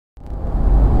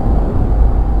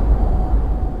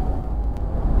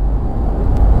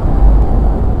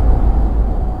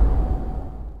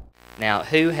Now,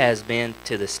 who has been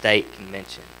to the state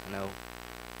convention? You know,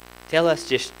 tell us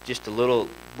just a little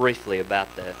briefly about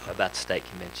the state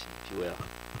convention, if you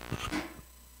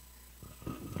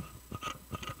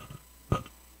will.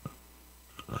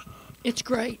 It's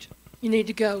great. You need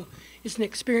to go. It's an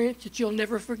experience that you'll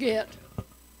never forget.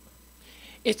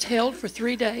 It's held for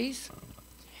 3 days.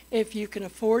 If you can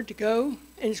afford to go,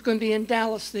 and it's going to be in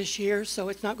Dallas this year, so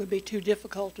it's not going to be too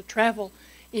difficult to travel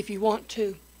if you want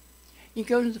to. You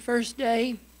go to the first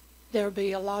day, there'll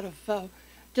be a lot of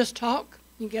just talk.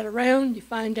 You get around, you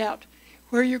find out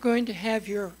where you're going to have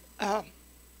your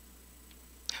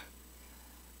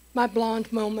my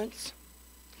blonde moments.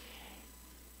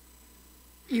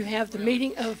 You have the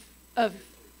meeting of the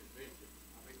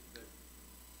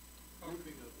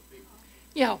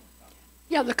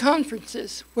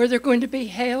conferences where they're going to be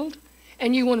held,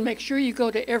 and you want to make sure you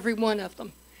go to every one of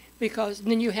them, because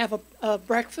then you have a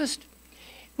breakfast.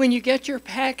 When you get your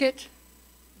packet,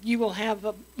 you will have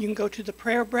you can go to the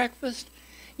prayer breakfast,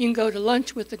 you can go to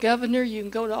lunch with the governor, you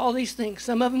can go to all these things.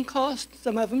 Some of them cost,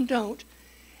 some of them don't,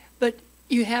 but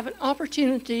you have an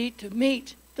opportunity to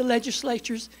meet the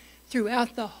legislatures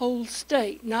throughout the whole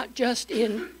state, not just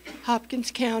in Hopkins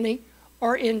County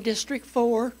or in District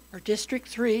 4 or District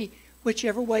 3,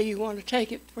 whichever way you want to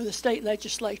take it for the state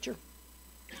legislature,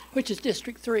 which is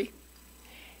District 3.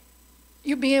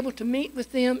 You'll be able to meet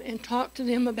with them and talk to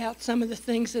them about some of the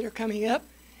things that are coming up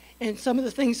and some of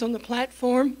the things on the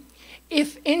platform.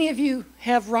 If any of you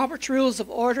have Robert's Rules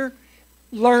of Order,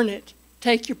 learn it.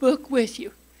 Take your book with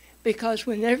you, because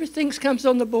when everything comes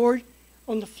on the board,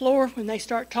 on the floor, when they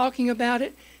start talking about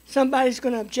it, somebody's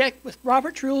going to object with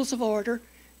Robert's Rules of Order,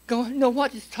 know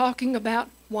what it's talking about,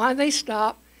 why they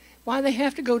stop, why they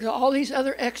have to go to all these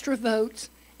other extra votes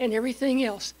and everything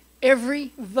else.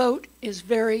 Every vote is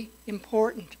very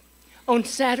important. On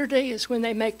Saturday is when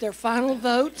they make their final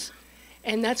votes,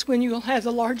 and that's when you'll have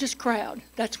the largest crowd.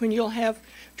 That's when you'll have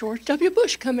George W.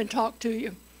 Bush come and talk to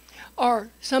you, or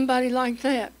somebody like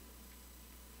that.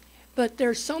 But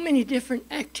there's so many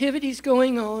different activities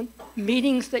going on,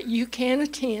 meetings that you can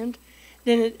attend.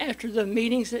 Then after the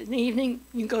meetings in the evening,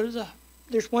 you can go to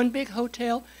there's one big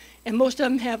hotel, and most of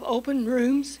them have open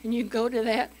rooms, and you can go to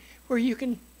that where you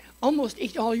can almost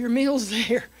eat all your meals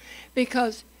there,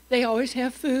 because they always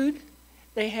have food.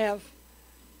 I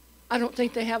don't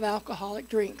think they have alcoholic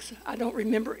drinks. I don't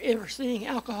remember ever seeing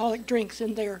alcoholic drinks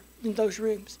in those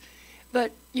rooms.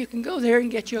 But you can go there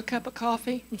and get you a cup of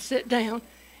coffee and sit down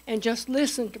and just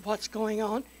listen to what's going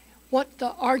on, what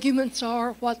the arguments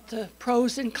are, what the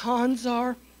pros and cons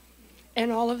are,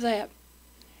 and all of that.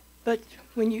 But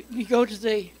when you go to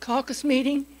the caucus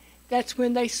meeting, that's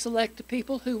when they select the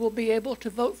people who will be able to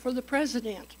vote for the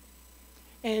president.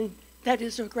 And that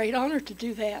is a great honor to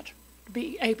do that, to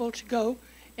be able to go,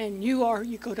 and you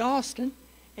go to Austin,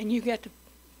 and you get to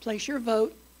place your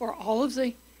vote for all of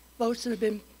the votes that have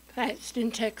been passed in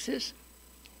Texas.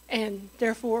 And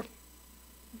therefore,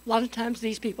 a lot of times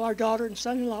these people, our daughter and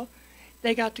son-in-law,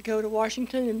 they got to go to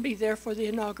Washington and be there for the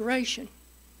inauguration.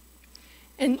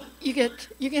 And you get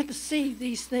to see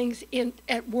these things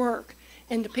at work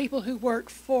and the people who work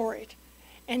for it.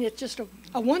 And it's just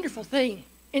a wonderful thing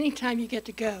anytime you get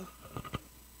to go.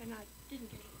 And I didn't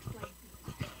get to explain.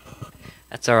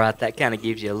 That's all right. That kind of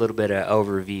gives you a little bit of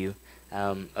overview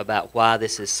about why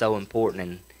this is so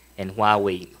important and why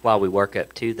we work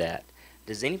up to that.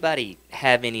 Does anybody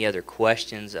have any other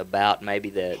questions about maybe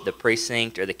the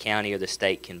precinct or the county or the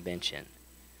state convention,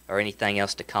 or anything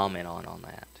else to comment on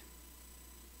that?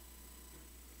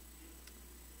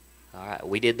 All right,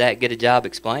 we did that good a job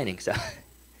explaining. So,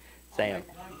 Sam.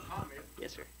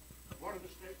 Yes, sir. One of the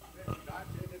state conventions I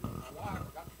attended, my wife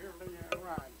got to hear Leanne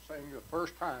Ryan sing the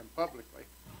first time publicly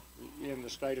in the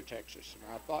state of Texas, and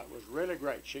I thought it was really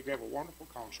great. She gave a wonderful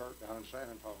concert down in San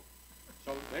Antonio.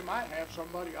 So they might have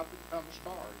somebody up and become a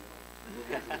star,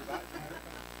 you know.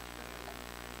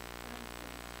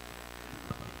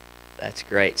 That's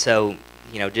great. So,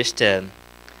 just to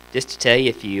tell you,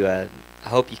 if you, I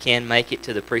hope you can make it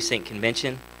to the precinct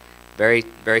convention. Very,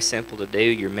 very simple to do.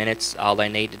 Your minutes, all they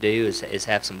need to do is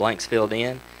have some blanks filled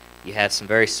in. You have some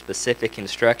very specific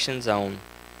instructions on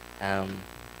how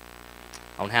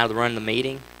to run the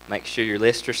meeting. Make sure your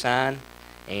lists are signed.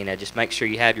 And just make sure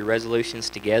you have your resolutions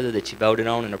together that you voted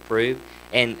on and approved.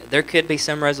 And there could be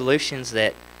some resolutions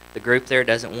that the group there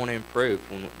doesn't want to improve.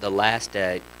 From the last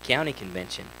county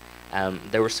convention,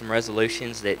 there were some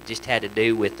resolutions that just had to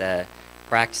do with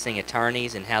practicing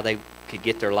attorneys and how they could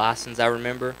get their license. I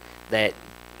remember that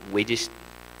we just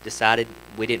decided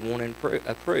we didn't want to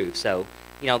approve. So,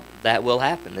 that will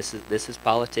happen. This is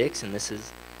politics, and this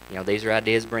is, these are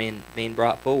ideas being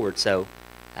brought forward. So,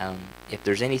 If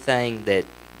there's anything that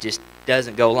just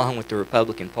doesn't go along with the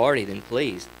Republican Party, then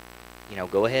please,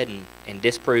 go ahead and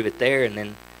disprove it there, and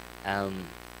then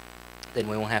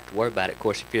we won't have to worry about it. Of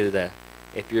course,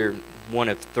 if you're one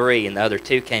of three and the other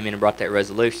two came in and brought that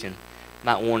resolution,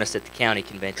 might warn us at the county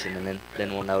convention, and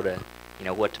then we'll know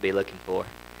what to be looking for.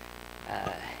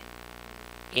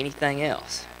 Anything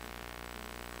else?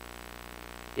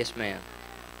 Yes, ma'am.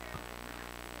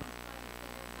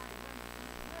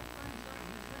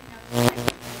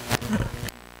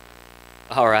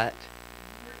 All right.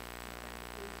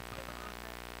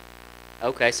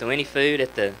 Okay, so any food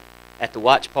at the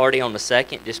watch party on the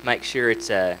 2nd, just make sure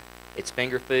it's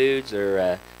finger foods,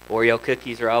 or Oreo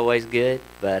cookies are always good,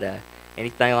 but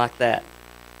anything like that.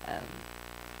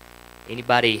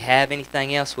 Anybody have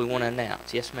anything else we want to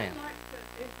announce? Yes, ma'am.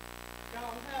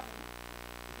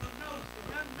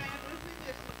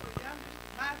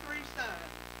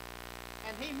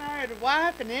 He married a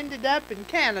wife and ended up in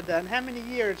Canada. And how many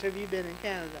years have you been in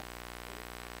Canada?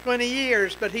 20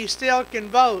 years, but he still can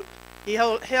vote. He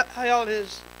held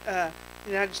his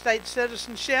United States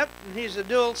citizenship, and he's a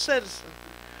dual citizen.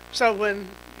 So when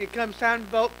it comes time to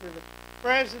vote for the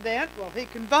president, well, he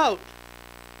can vote.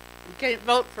 He can't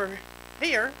vote for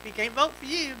here. He can't vote for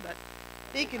you, but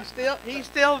he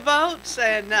still votes,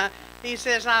 and he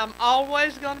says, I'm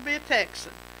always going to be a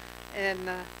Texan. And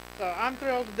so I'm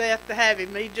thrilled to death to have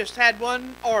him. He just had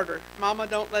one order: Mama,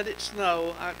 don't let it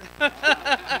snow.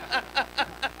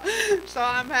 So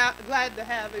I'm glad to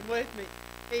have him with me.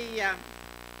 He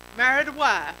married a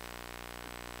wife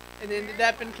and ended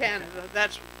up in Canada.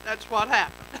 That's what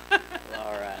happened. Well,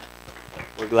 all right.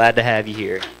 We're glad to have you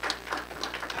here.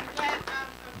 I'm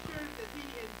sure that he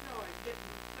enjoyed getting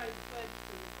to say the pledge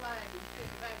to the flag instead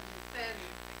of having to stand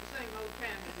and sing Old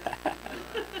Canada.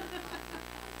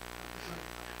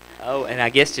 Oh, and I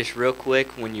guess just real quick,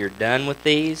 when you're done with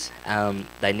these,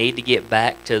 they need to get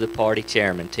back to the party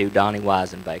chairman, to Donnie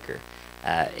Weisenbaker.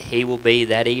 He will be,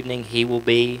 that evening, he will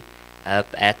be up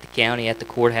at the county, at the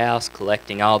courthouse,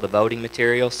 collecting all the voting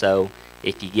material. So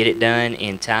if you get it done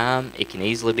in time, it can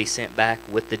easily be sent back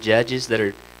with the judges that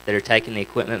are taking the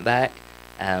equipment back.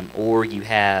 Or you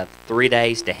have 3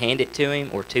 days to hand it to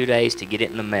him, or 2 days to get it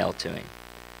in the mail to him.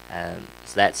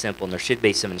 It's that simple, and there should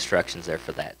be some instructions there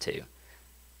for that too.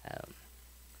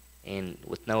 And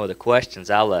with no other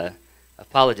questions, I'll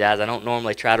apologize. I don't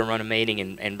normally try to run a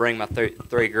meeting and bring my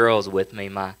three girls with me.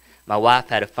 My wife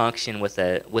had a function with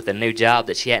a new job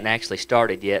that she hadn't actually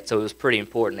started yet, so it was pretty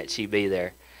important that she be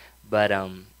there. But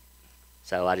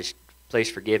so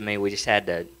please forgive me. We just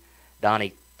had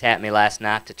Donnie tapped me last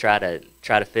night to try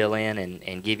to fill in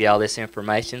and give you all this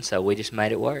information, so we just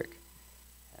made it work.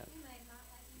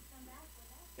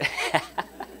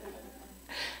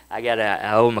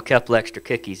 I owe them a couple extra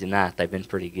cookies tonight. They've been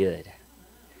pretty good.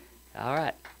 All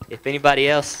right. If anybody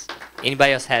else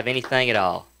have anything at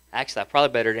all? Actually, I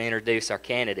probably better to introduce our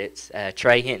candidates.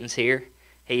 Trey Hinton's here.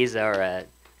 He's our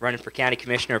running for County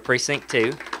Commissioner of Precinct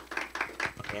 2.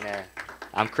 And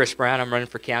I'm Chris Brown. I'm running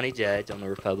for County Judge on the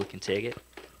Republican ticket.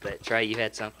 But Trey, you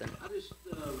had something? I just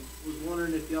was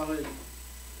wondering if y'all had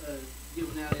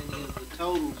given out any of the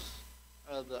totals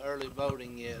of the early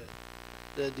voting yet.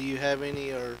 Do you have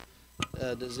any, or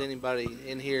does anybody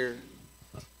in here?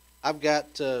 I've got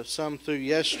some through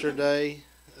yesterday.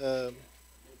 Let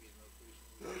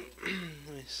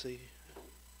me see.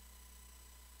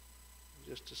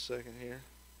 Just a second here.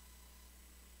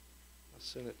 I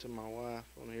sent it to my wife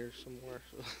on here somewhere.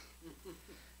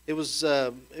 It was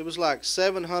like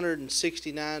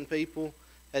 769 people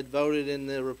had voted in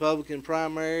the Republican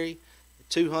primary.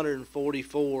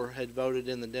 244 had voted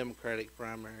in the Democratic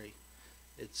primary.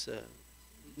 It's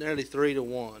nearly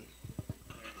 3-1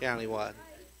 countywide.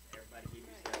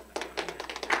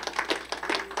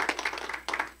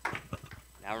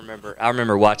 I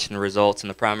remember watching the results in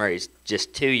the primaries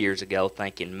just 2 years ago,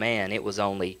 thinking, man, it was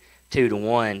only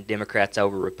 2-1 Democrats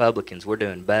over Republicans. We're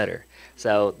doing better.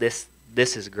 So this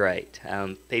is great.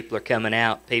 People are coming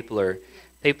out. People are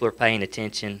paying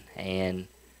attention, and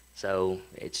so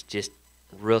it's just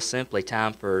real simply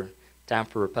time for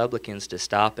Republicans to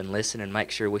stop and listen and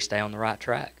make sure we stay on the right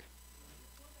track.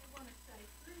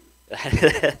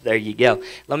 There you go.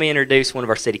 Let me introduce one of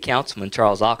our city councilmen,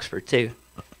 Charles Oxford, too.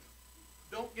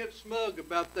 Don't get smug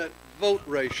about that vote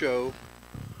ratio.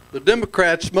 The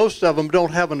Democrats, most of them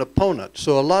don't have an opponent,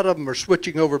 so a lot of them are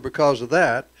switching over because of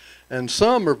that, and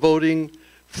some are voting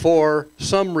for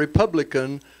some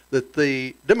Republican that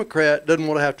the Democrat doesn't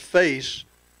want to have to face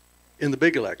in the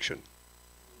big election.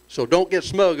 So don't get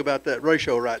smug about that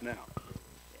ratio right now.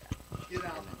 Get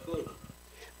out and vote.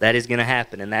 That is going to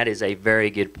happen, and that is a very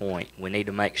good point. We need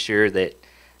to make sure that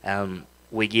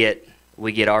we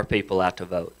get our people out to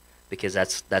vote, because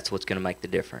that's what's going to make the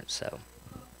difference. So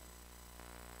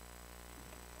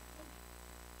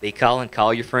be calling,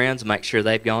 call your friends, make sure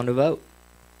they've gone to vote.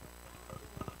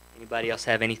 Anybody else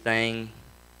have anything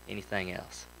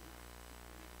else?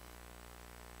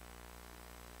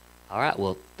 All right,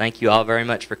 well, thank you all very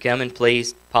much for coming.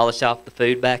 Please polish off the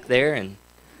food back there, and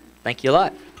thank you a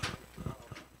lot.